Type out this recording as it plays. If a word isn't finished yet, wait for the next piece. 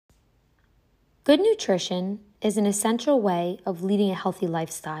Good nutrition is an essential way of leading a healthy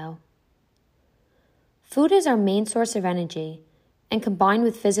lifestyle. Food is our main source of energy, and combined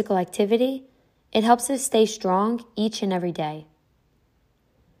with physical activity, it helps us stay strong each and every day.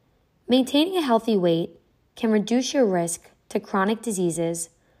 Maintaining a healthy weight can reduce your risk to chronic diseases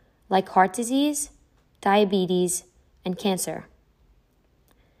like heart disease, diabetes, and cancer.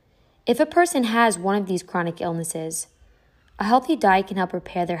 If a person has one of these chronic illnesses, a healthy diet can help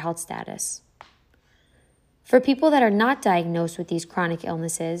repair their health status. For people that are not diagnosed with these chronic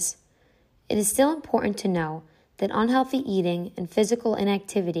illnesses, it is still important to know that unhealthy eating and physical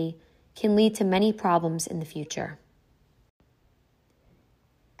inactivity can lead to many problems in the future.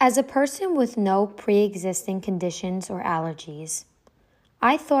 As a person with no pre-existing conditions or allergies,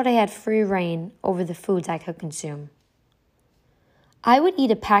 I thought I had free reign over the foods I could consume. I would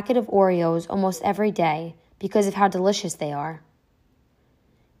eat a packet of Oreos almost every day because of how delicious they are.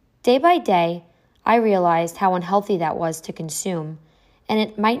 Day by day, I realized how unhealthy that was to consume, and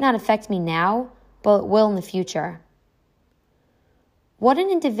it might not affect me now, but it will in the future. What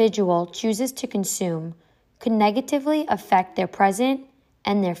an individual chooses to consume could negatively affect their present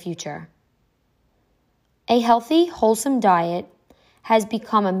and their future. A healthy, wholesome diet has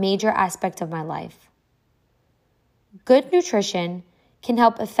become a major aspect of my life. Good nutrition can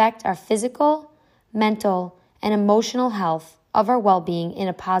help affect our physical, mental, and emotional health of our well-being in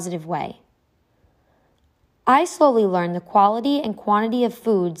a positive way. I slowly learned the quality and quantity of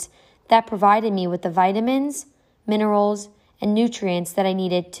foods that provided me with the vitamins, minerals, and nutrients that I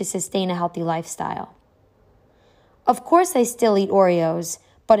needed to sustain a healthy lifestyle. Of course, I still eat Oreos,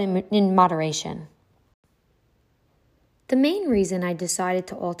 but in moderation. The main reason I decided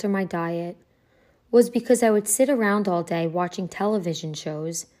to alter my diet was because I would sit around all day watching television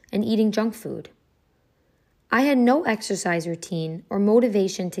shows and eating junk food. I had no exercise routine or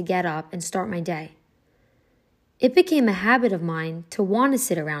motivation to get up and start my day. It became a habit of mine to want to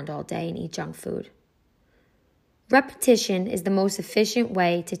sit around all day and eat junk food. Repetition is the most efficient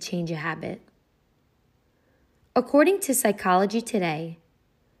way to change a habit. According to Psychology Today,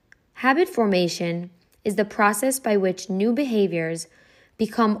 habit formation is the process by which new behaviors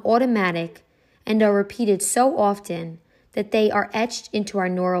become automatic and are repeated so often that they are etched into our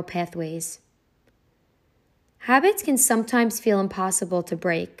neural pathways. Habits can sometimes feel impossible to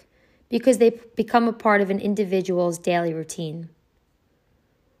break because they become a part of an individual's daily routine.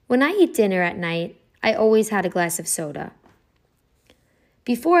 When I eat dinner at night, I always had a glass of soda.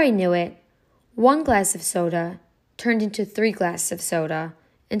 Before I knew it, 1 glass of soda turned into 3 glasses of soda,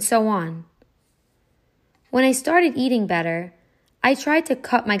 and so on. When I started eating better, I tried to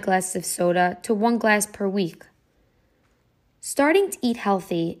cut my glasses of soda to 1 glass per week. Starting to eat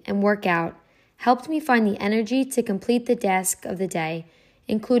healthy and work out helped me find the energy to complete the task of the day,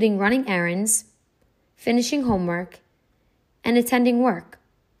 including running errands, finishing homework, and attending work.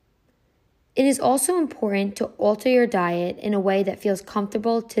 It is also important to alter your diet in a way that feels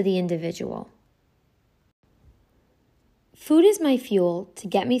comfortable to the individual. Food is my fuel to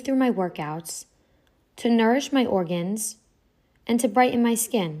get me through my workouts, to nourish my organs, and to brighten my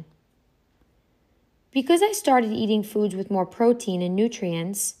skin. Because I started eating foods with more protein and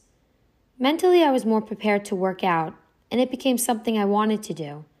nutrients, mentally I was more prepared to work out, and it became something I wanted to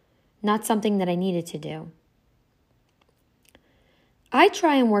do, not something that I needed to do. I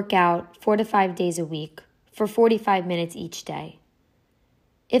try and work out 4 to 5 days a week for 45 minutes each day.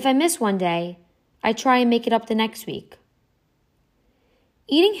 If I miss one day, I try and make it up the next week.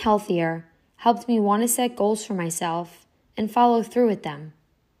 Eating healthier helped me want to set goals for myself and follow through with them.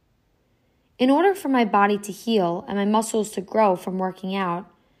 In order for my body to heal and my muscles to grow from working out,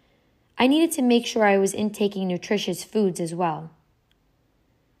 I needed to make sure I was intaking nutritious foods as well.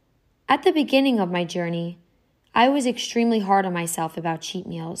 At the beginning of my journey, I was extremely hard on myself about cheat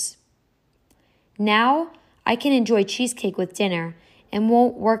meals. Now, I can enjoy cheesecake with dinner and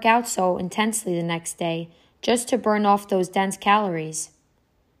won't work out so intensely the next day just to burn off those dense calories.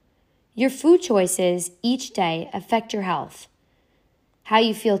 Your food choices each day affect your health, how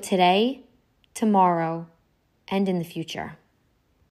you feel today, tomorrow, and in the future.